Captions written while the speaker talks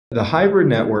The hybrid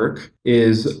network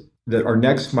is our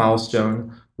next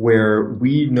milestone where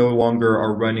we no longer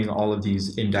are running all of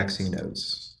these indexing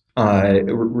nodes.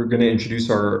 We're going to introduce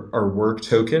our work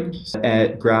token.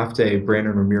 At Graph Day,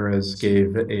 Brandon Ramirez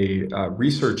gave a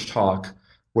research talk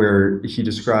where he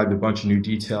described a bunch of new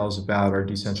details about our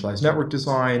decentralized network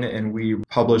design, and we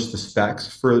published the specs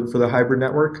for the hybrid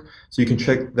network. So you can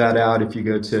check that out if you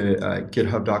go to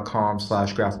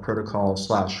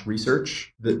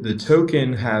github.com/graphprotocol/research. The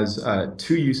token has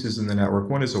two uses in the network.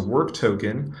 One is a work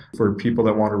token for people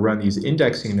that want to run these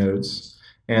indexing nodes.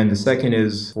 And the second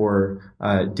is for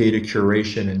data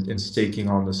curation and staking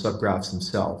on the subgraphs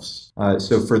themselves.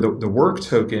 So for the work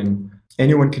token,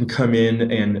 anyone can come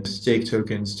in and stake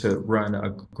tokens to run a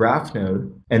graph node,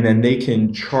 and then they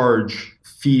can charge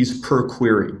fees per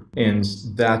query. And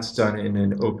that's done in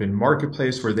an open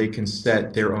marketplace where they can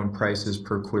set their own prices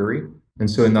per query.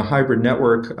 And so in the hybrid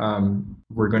network,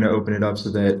 we're going to open it up so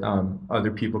that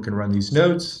other people can run these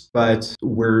nodes, but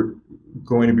we're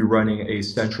going to be running a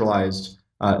centralized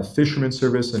fisherman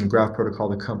service, and Graph Protocol,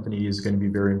 the company, is going to be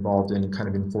very involved in kind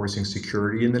of enforcing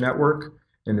security in the network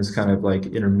in this kind of like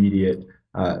intermediate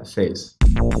phase.